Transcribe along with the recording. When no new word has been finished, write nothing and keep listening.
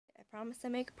Promised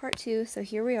I'd make part 2, so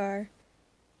here we are.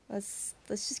 Let's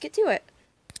just get to it.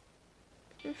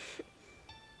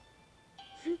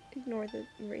 Ignore the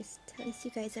erase text. I miss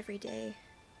you guys every day.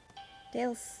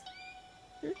 Dales.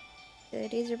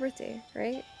 Today's your birthday,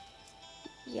 right?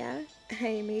 Yeah,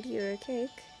 I made you a cake.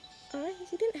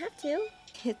 You didn't have to.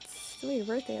 It's still your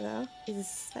birthday, though.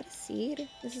 Is that a seed?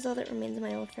 This is all that remains of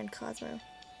my old friend Cosmo.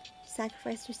 She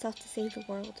sacrificed herself to save the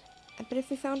world. I bet if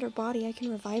we found her body, I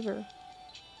can revive her.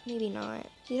 Maybe not.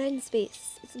 She died in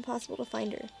space. It's impossible to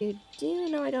find her. You do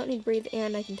know I don't need to breathe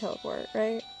and I can teleport,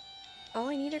 right? All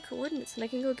I need are coordinates and I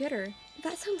can go get her.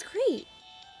 That sounds great!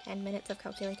 10 minutes of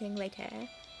calculating later.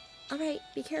 Alright,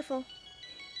 be careful.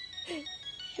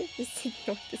 Just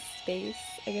ignore the space.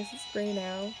 I guess it's gray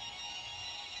now.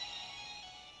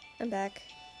 I'm back.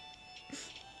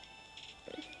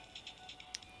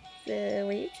 So,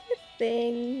 were you the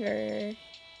thing, or...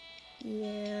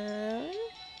 Yeah...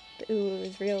 Ooh, it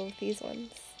was real with these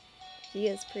ones. She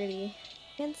is pretty.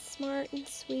 And smart and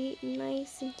sweet and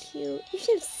nice and cute. You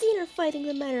should have seen her fighting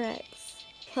the Metarex.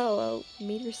 Oh, I'll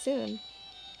meet her soon.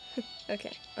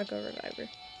 Okay, I'll go revive her.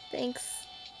 Thanks.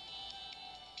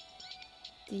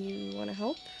 Do you want to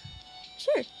help?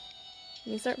 Sure. Let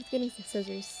me start with getting some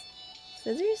scissors.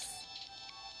 Scissors?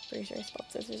 Pretty sure I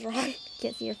spelled scissors wrong.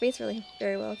 Can't see your face really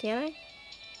very well, can I?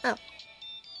 Oh.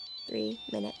 3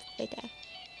 minutes later.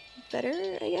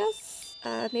 Better, I guess?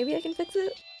 Maybe I can fix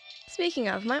it? Speaking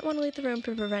of, might want to leave the room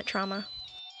to prevent trauma.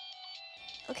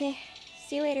 Okay,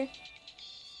 see you later.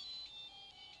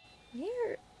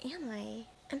 Where am I?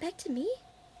 I'm back to me?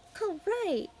 Oh,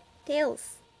 right!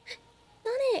 Tails.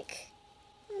 Sonic!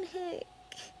 Sonic!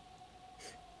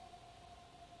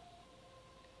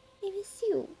 I miss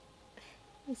you.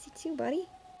 I miss you too, buddy.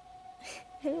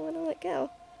 I don't want to let go.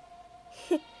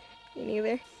 Me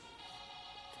neither.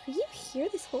 Were you here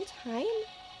this whole time?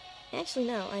 Actually,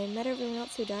 no. I met everyone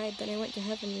else who died, then I went to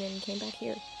heaven and came back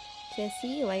here. To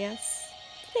see you, I guess.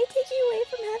 Did I take you away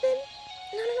from heaven?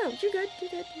 No. You're good.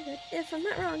 You're good. If I'm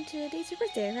not wrong, today's your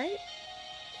birthday, right?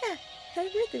 Yeah. Happy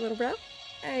birthday, little bro.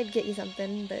 I'd get you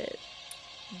something, but...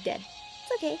 dead.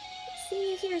 It's okay. Seeing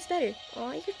you here is better.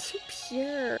 Aw, you're too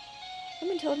pure.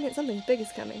 Someone told me that something big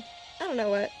is coming. I don't know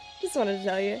what. Just wanted to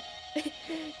tell you.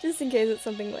 Just in case it's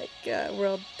something like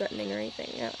world-threatening or anything.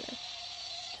 I don't know.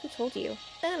 Who told you?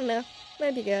 I don't know.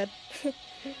 Might be good.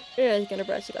 You're just gonna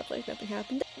brush it up like nothing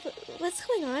happened. What's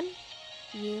going on?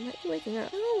 You might be waking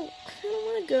up. No, I don't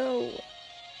want to go.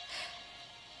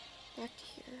 Back to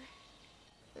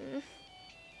here.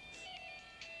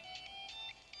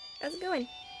 How's it going?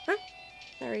 Huh?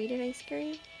 Sorry, did I scare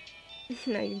you?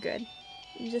 No, you're good.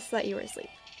 Just thought you were asleep.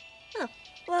 Oh,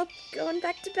 well, going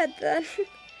back to bed then.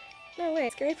 No way,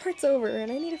 scary part's over and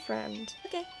I need a friend.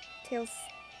 Okay, Tails,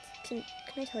 can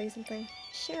I tell you something?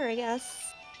 Sure, I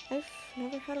guess. I've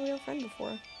never had a real friend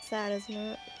before. Sad, isn't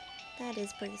it? That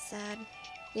is pretty sad.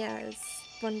 Yeah, I was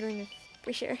wondering if...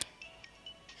 For sure.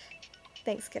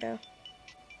 Thanks, kiddo.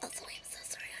 Also, I'm so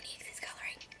sorry on EXE's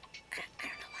coloring. I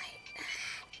don't know why.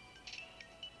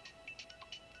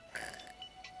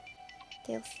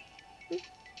 Tails.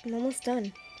 I'm almost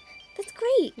done. That's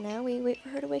great! Now we wait for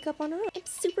her to wake up on her own. I'm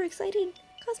super excited!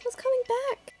 Cosmo's coming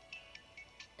back!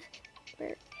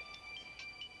 Where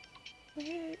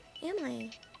am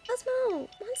I? Cosmo!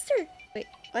 Monster! Wait,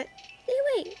 what? Hey,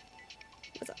 wait!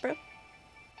 What's up, bro?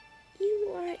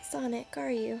 You aren't Sonic,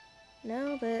 are you?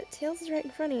 No, but Tails is right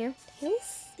in front of you.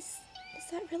 Tails? Is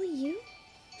that really you?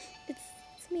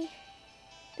 It's me.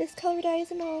 Discolored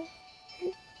eyes and all.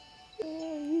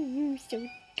 Oh, you're so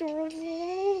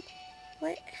adorable!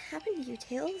 What happened to you,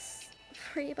 Tails?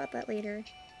 Worry about that later.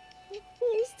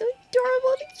 You're so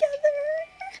adorable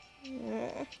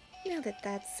together! Now that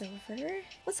that's over...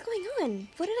 What's going on?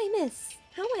 What did I miss?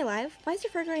 How am I alive? Why is your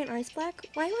Ferdinand ice black?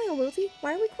 Why am I a wilty?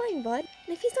 Why are we crying blood?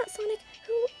 And if he's not Sonic,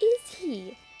 who is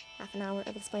he? Half an hour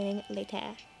of explaining later.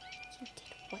 You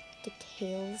did what to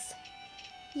Tails?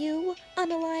 You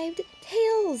unalived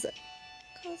Tails!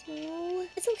 Cosmo,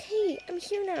 it's okay. I'm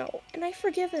here now, and I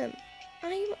forgive him.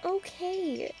 I'm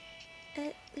okay.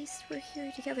 At least we're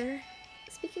here together.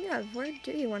 Speaking of, where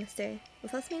do you want to stay?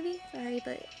 With us, maybe? Sorry,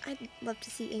 but I'd love to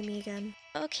see Amy again.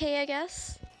 Okay, I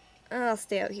guess. I'll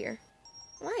stay out here.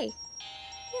 Why?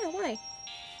 Yeah, why?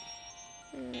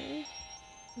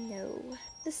 No.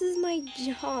 This is my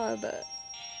job.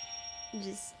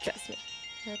 Just trust me.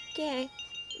 Okay.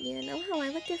 You know how I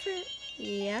look different?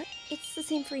 Yeah. It's the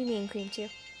same for Amy and Cream, too.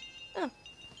 Oh.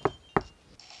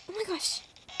 Oh my gosh.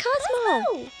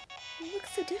 Cosmo! You look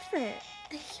so different.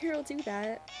 A hero do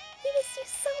that. I miss you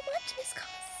so much, Miss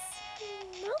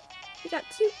Cosmo. You got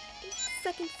 2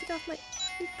 seconds to get off my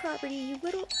property, you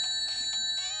little...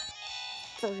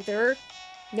 further.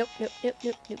 Nope, nope, nope,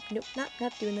 nope, nope, nope.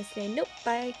 Not doing this today. Nope,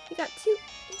 bye. You got 2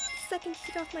 seconds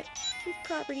to get off my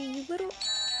property, you little...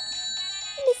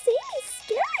 Miss Amy's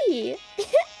scary!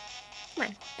 Come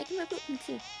on, I can whip him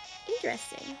too.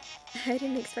 Interesting. I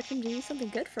didn't expect him to do something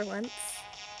good for once.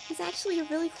 He's actually a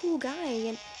really cool guy,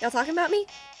 and... Y'all talking about me?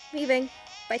 Leaving.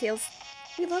 Bye, Tails.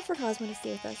 We'd love for Cosmo to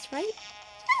stay with us, right?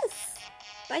 Yes!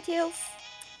 Bye, Tails.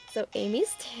 So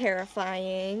Amy's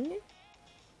terrifying.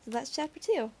 So that's chapter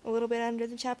 2. A little bit under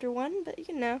the chapter 1, but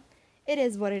you know, it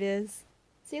is what it is.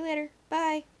 See you later.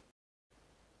 Bye.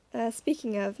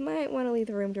 Speaking of, might want to leave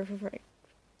the room to prevent.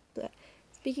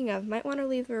 Speaking of, might want to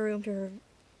leave the room to...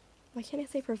 Why can't I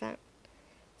say prevent?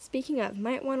 Speaking of,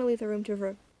 might want to leave the room to